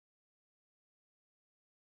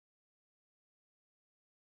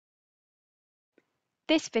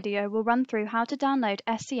This video will run through how to download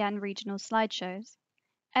SCN Regional Slideshows.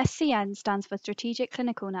 SCN stands for Strategic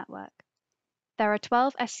Clinical Network. There are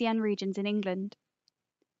 12 SCN regions in England.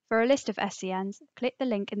 For a list of SCNs, click the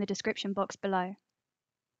link in the description box below.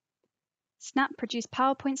 SNAP produce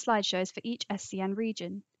PowerPoint slideshows for each SCN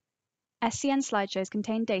region. SCN slideshows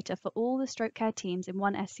contain data for all the stroke care teams in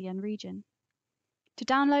one SCN region. To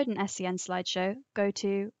download an SCN slideshow, go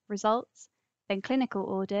to Results, then Clinical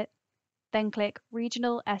Audit, then click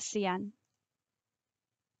Regional SCN.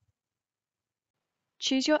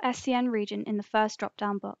 Choose your SCN region in the first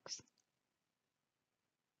drop-down box.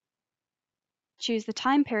 Choose the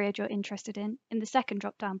time period you're interested in the second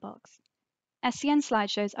drop-down box. SCN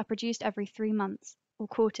slideshows are produced every 3 months, or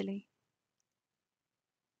quarterly.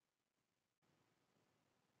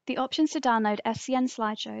 The options to download SCN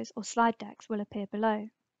slideshows or slide decks will appear below.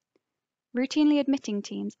 Routinely admitting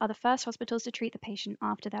teams are the first hospitals to treat the patient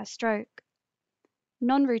after their stroke.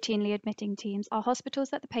 Non-routinely admitting teams are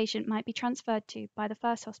hospitals that the patient might be transferred to by the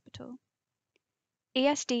first hospital.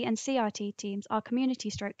 ESD and CRT teams are community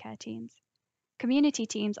stroke care teams. Community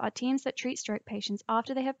teams are teams that treat stroke patients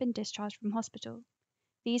after they have been discharged from hospital.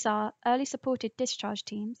 These are early supported discharge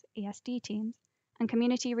teams, ESD teams, and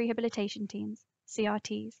community rehabilitation teams,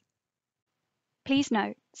 CRTs. Please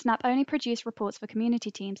note, SNAP only produce reports for community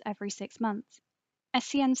teams every 6 months.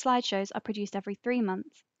 SCN slideshows are produced every 3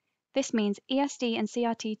 months. This means ESD and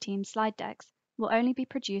CRT team slide decks will only be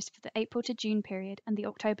produced for the April to June period and the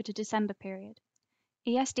October to December period.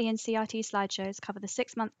 ESD and CRT slideshows cover the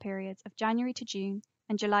 6-month periods of January to June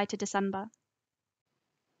and July to December.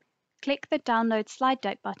 Click the Download Slide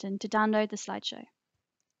Deck button to download the slideshow.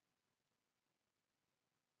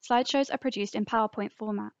 Slideshows are produced in PowerPoint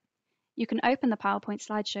format. You can open the PowerPoint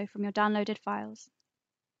slideshow from your downloaded files.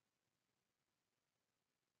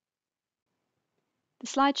 The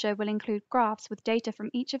slideshow will include graphs with data from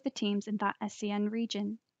each of the teams in that SCN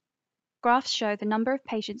region. Graphs show the number of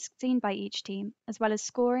patients seen by each team, as well as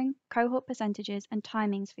scoring, cohort percentages, and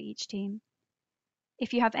timings for each team.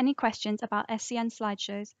 If you have any questions about SCN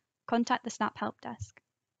slideshows, contact the SNAP Help Desk.